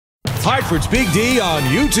Hartfords Big D on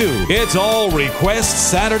YouTube. It's All Request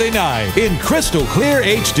Saturday night in crystal clear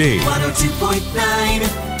HD. 102.9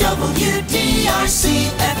 WDRC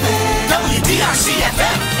FM. WDRC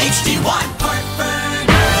FM HD1 Hartford.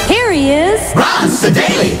 Here he is. Ron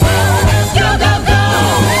Sedaille. Go, go, go.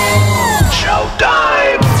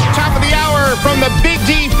 Showtime. Top of the hour from the Big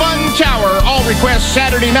D Fun Tower. All Request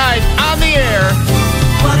Saturday night on the air.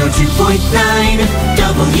 102.9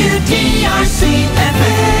 WDRC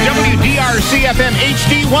FM. WDRC FM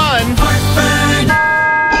HD1 Hartford.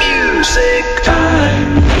 Music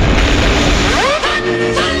time.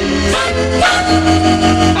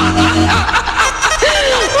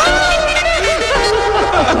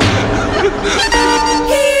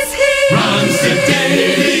 He's here. Ron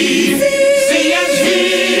Sedaille. See us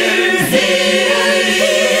here.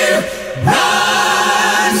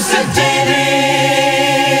 Ron Sedaille.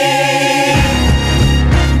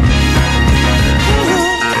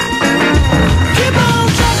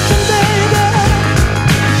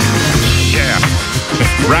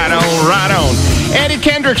 Right on, right on. Eddie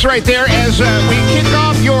Kendricks right there as we kick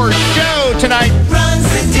off your show tonight. Ron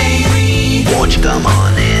Sedaille. Won't you come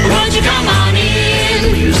on in? Won't you come on in?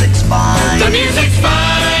 The music's fine. The music's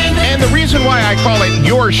fine. And the reason why I call it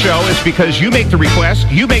your show is because you make the request,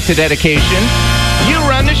 you make the dedication, you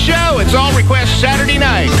run the show. It's All Request Saturday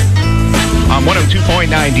night on 102.9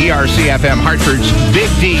 DRC FM, Hartford's Big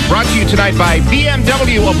D. Brought to you tonight by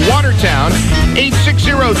BMW of Watertown,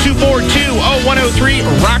 860-242-0103,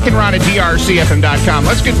 Rockin' Ron at DRCFM.com.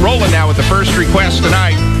 Let's get rolling now with the first request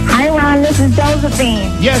tonight. Hi, Ron. This is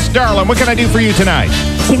Josephine. Yes, darling. What can I do for you tonight?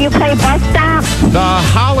 Can you play Bus Stop? The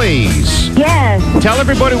Hollies. Yes. Tell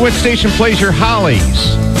everybody what station plays your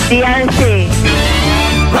Hollies. DRC.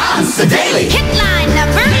 Ron Sedaille. Hit line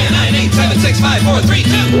number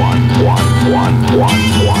 987654321.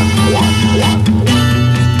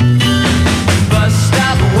 Bus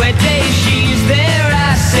stop, wet day, she's there,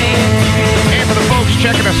 I say. And for the folks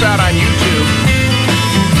checking us out on YouTube,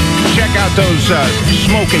 check out those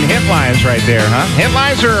smoking hitlines right there, huh?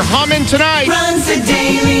 Hitlines are humming tonight. Ron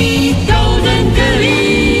Sedaille. Golden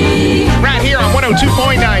Goody. Right here on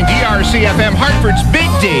 102.9 DRC FM, Hartford's Big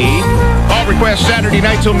D. All requests Saturday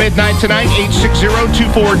night till midnight tonight,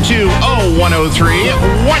 860-242-0103.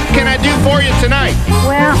 What can I do for you tonight?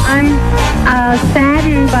 Well, I'm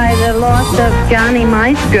saddened by the loss of Johnny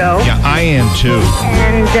Maestro. Yeah, I am too.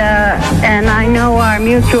 And I know our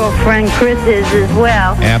mutual friend Chris is as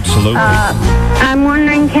well. Absolutely. I'm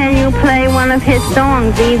wondering, can you play one of his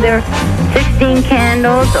songs, either 16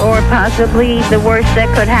 Candles or possibly The Worst That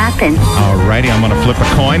Could Happen? All righty, I'm going to flip a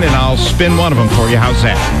coin and I'll spin one of them for you. How's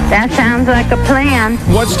that? That sounds like a plan.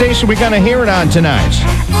 What station are we going to hear it on tonight?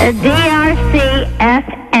 DRC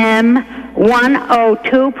FM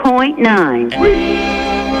 102.9.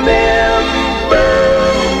 Remember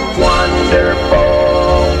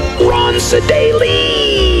wonderful Ron Sedaille.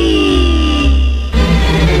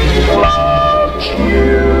 Loves you.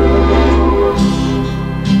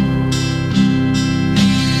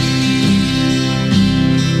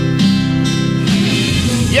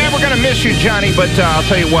 Yeah, we're going to miss you, Johnny, but I'll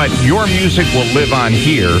tell you what, your music will live on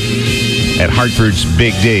here at Hartford's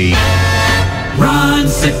Big D. Ron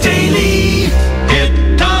Sedaille. Hit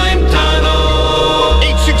time tunnel.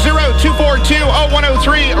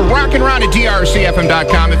 860-242-0103, Rockin' Ron at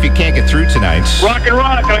DRCFM.com if you can't get through tonight. Rockin'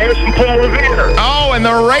 Ron, can I hear some Paul Revere? Oh, and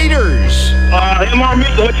the Raiders. MR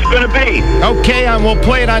Music, what's it gonna be? Okay, we'll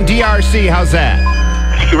play it on DRC. How's that?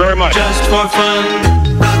 Thank you very much. Just for fun.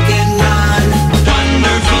 Rockin' Ron.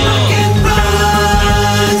 Wonderful. Rockin'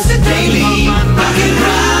 Ron Sedaille. Rockin'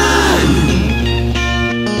 Ron.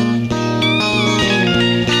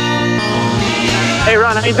 Hey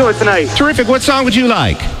Ron, how you doing tonight? Terrific. What song would you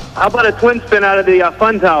like? How about a twin spin out of the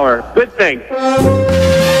Fun Tower? Good thing. Ron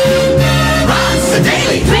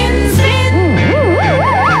Sedaille. Twin spin.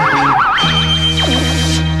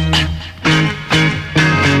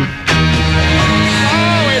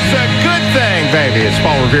 Oh, it's a good thing, baby. It's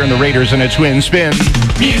Paul Revere and the Raiders in a twin spin.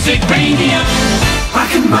 Music Radio.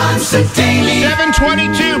 Rockin' Ron Sedaille.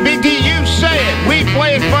 722, Big D, you say it. We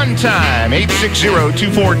play it fun time.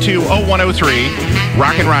 860-242-0103.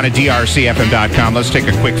 Rockin' Ron at DRCFM.com. Let's take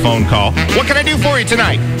a quick phone call. What can I do for you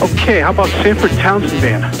tonight? Okay, how about Sanford Townsend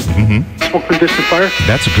Band? Oakland Distant Fire.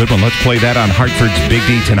 That's a good one. Let's play that on Hartford's Big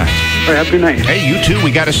D tonight. All right, have a good night. Hey, you too.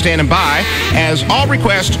 We got to stand by as All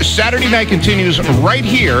Request Saturday night continues right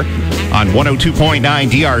here on 102.9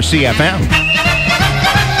 DRCFM.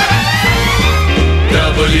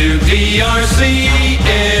 WDRC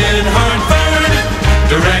in Hartford.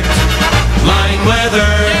 Direct line weather.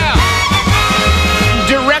 Yeah.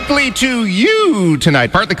 Direct directly to you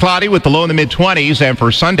tonight. Partly cloudy with the low in the mid-20s. And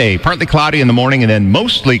for Sunday, partly cloudy in the morning and then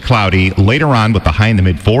mostly cloudy later on with the high in the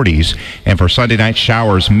mid-40s. And for Sunday night,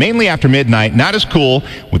 showers mainly after midnight. Not as cool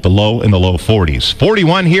with the low in the low 40s.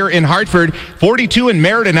 41 here in Hartford. 42 in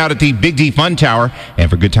Meriden out at the Big D Fun Tower. And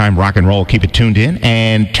for good time rock and roll, keep it tuned in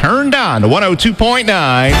and turned on to 102.9.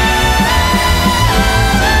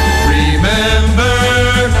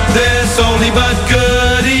 Remember this oldie but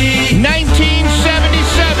goodie.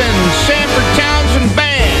 1977 Sanford Townsend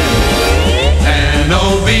Band. An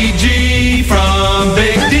OBG from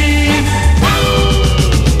Big D.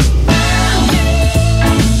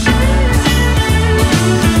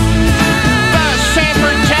 The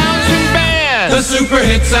Sanford Townsend Band. The super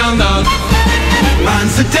hit sound of Ron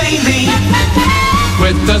Sedaille.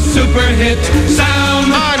 With the super hit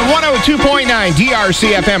sound On 102.9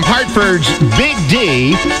 DRC FM, Hartford's Big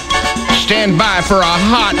D. Stand by for a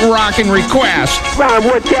hot rockin' request. Ron,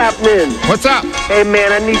 what's happening? What's up? Hey,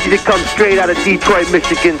 man, I need you to come straight out of Detroit,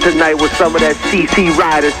 Michigan tonight with some of that CC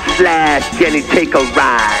Rider / Jenny Take a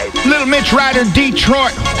Ride. Little Mitch Ryder,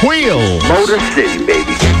 Detroit Wheels. Motor City,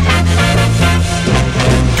 baby.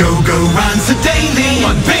 Go, go, Ron Sedaille.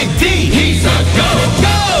 On Big D, he's a go,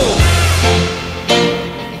 go.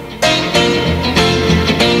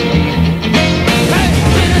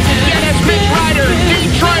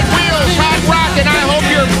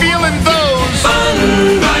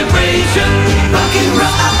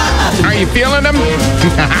 Are you feeling them?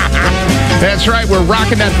 That's right. We're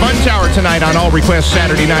rocking that Fun Tower tonight on All Requests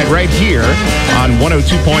Saturday night right here on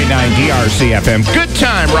 102.9 DRC FM. Good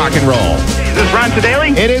time rock and roll. Is this Ron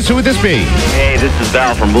Sedaille? It is. Who would this be? Hey, this is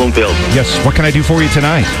Val from Bloomfield. Yes. What can I do for you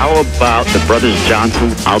tonight? How about the Brothers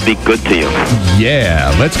Johnson, I'll Be Good to You?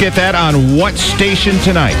 Yeah. Let's get that on what station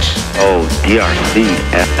tonight? Oh, DRC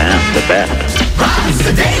FM, the best. Ron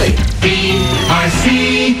Sedaille.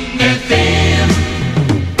 DRC FM.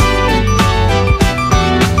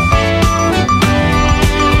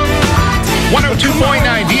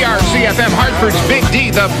 102.9 DRC FM, Hartford's Big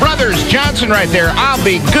D, the Brothers Johnson right there. I'll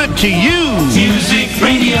be good to you. Music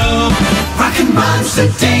radio, rockin' Ron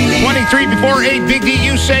Sedaille. 23 before 8, Big D,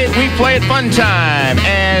 you say it, we play it fun time.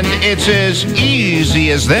 And it's as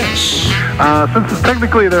easy as this. Since it's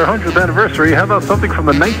technically their 100th anniversary, how about something from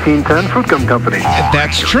the 1910 Fruit Gum Company?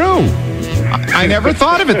 That's true. I never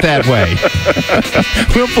thought of it that way.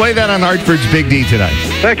 We'll play that on Hartford's Big D tonight.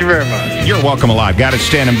 Thank you very much. You're welcome alive. Got it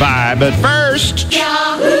standing by. But first...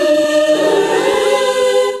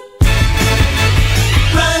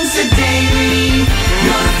 Ron Sedaille,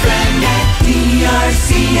 your friend at DRC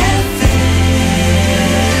FM.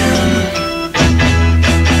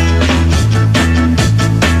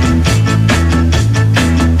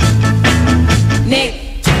 Nick.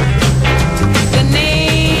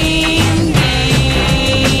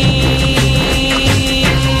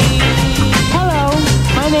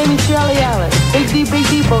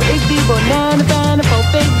 Big D, banana, banana, for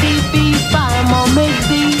Big D, fire, more Big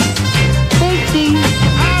D, Big D.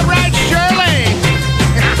 All right, Shirley.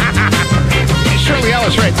 Shirley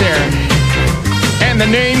Ellis right there. And the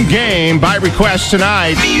name game by request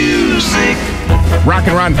tonight. Music. Rock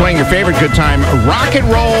and Ron playing your favorite good time rock and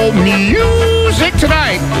roll music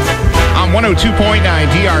tonight on 102.9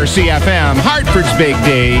 DRC FM, Hartford's Big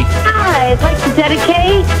D. Hi, I'd like to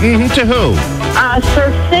dedicate To who?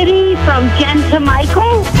 Surf City from Jen to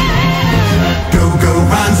Michael. Go, go,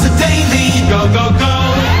 Ron Sedaille. Go, go, go.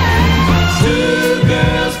 2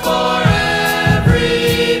 girls for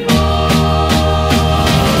every boy.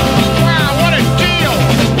 Wow, what a deal.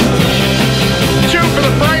 2 for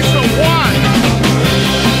the price of 1.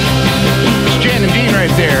 It's Jen and Dean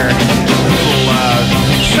right there.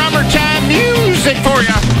 Summertime music for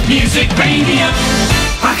you. Music radio.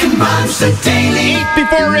 Rockin' Ron Sedaille. 8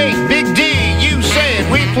 before 8, Big D, you say it,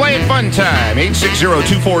 we play it fun time.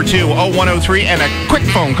 860-242-0103 and a quick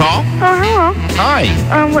phone call. Oh, hello. Hi.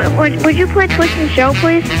 Would you play Twist and Show,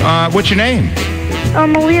 please? What's your name?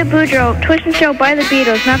 Malia Boudreaux. Twist and Show by the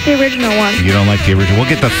Beatles, not the original one. You don't like the original. We'll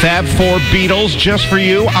get the Fab Four Beatles just for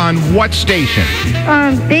you on what station?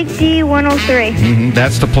 Big D 103.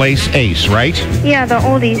 That's the place Ace, right? Yeah, the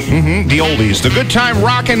oldies. The oldies. The good time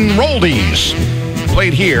rock and rollies.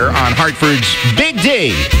 Played here on Hartford's Big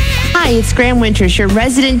D. Hi, it's Graham Winters, your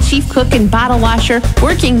resident chief cook and bottle washer,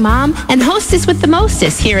 working mom, and hostess with the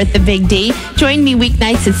mostest here at the Big D. Join me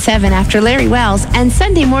weeknights at 7 after Larry Wells and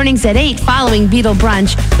Sunday mornings at 8 following Beatle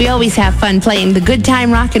Brunch. We always have fun playing the good time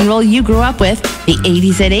rock and roll you grew up with, the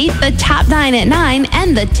 80s at 8, the top 9 at 9,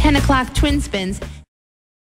 and the 10 o'clock twin spins.